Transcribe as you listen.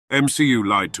MCU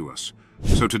lied to us.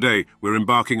 So today, we're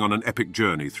embarking on an epic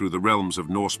journey through the realms of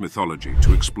Norse mythology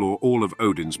to explore all of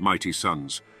Odin's mighty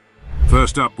sons.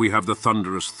 First up, we have the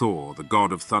thunderous Thor, the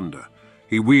god of thunder.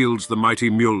 He wields the mighty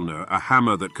Mjolnir, a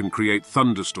hammer that can create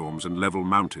thunderstorms and level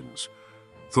mountains.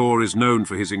 Thor is known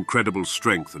for his incredible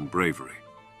strength and bravery.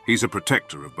 He's a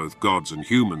protector of both gods and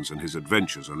humans, and his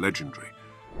adventures are legendary.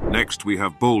 Next, we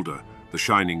have Balder, the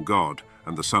shining god,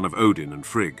 and the son of Odin and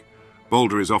Frigg.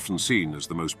 Balder is often seen as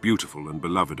the most beautiful and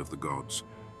beloved of the gods.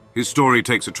 His story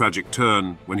takes a tragic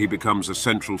turn when he becomes a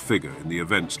central figure in the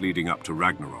events leading up to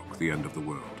Ragnarok, the end of the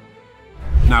world.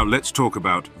 Now let's talk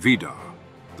about Vidar,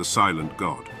 the silent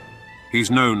god. He's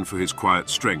known for his quiet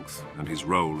strength and his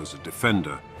role as a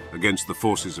defender against the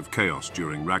forces of chaos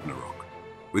during Ragnarok.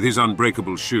 With his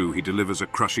unbreakable shoe, he delivers a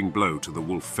crushing blow to the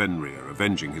wolf Fenrir,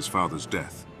 avenging his father's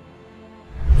death.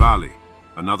 Vali,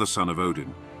 another son of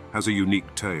Odin, has a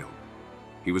unique tale.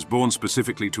 He was born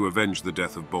specifically to avenge the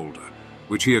death of Balder,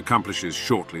 which he accomplishes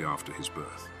shortly after his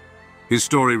birth. His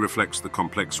story reflects the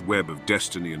complex web of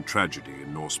destiny and tragedy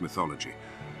in Norse mythology.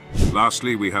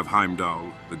 Lastly, we have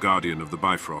Heimdall, the guardian of the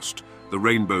Bifrost, the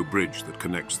rainbow bridge that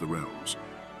connects the realms.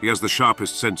 He has the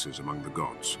sharpest senses among the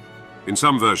gods. In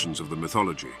some versions of the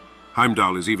mythology,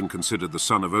 Heimdall is even considered the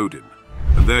son of Odin.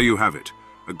 And there you have it,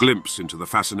 a glimpse into the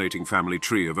fascinating family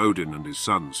tree of Odin and his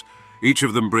sons. Each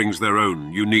of them brings their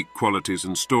own unique qualities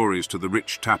and stories to the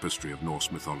rich tapestry of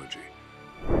Norse mythology.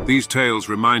 These tales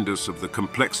remind us of the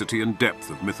complexity and depth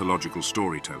of mythological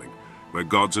storytelling, where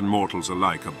gods and mortals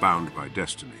alike are bound by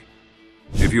destiny.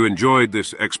 If you enjoyed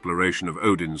this exploration of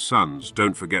Odin's sons,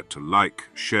 don't forget to like,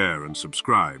 share, and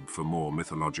subscribe for more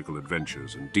mythological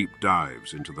adventures and deep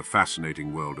dives into the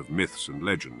fascinating world of myths and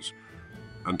legends.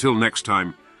 Until next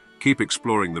time, keep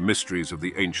exploring the mysteries of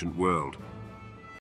the ancient world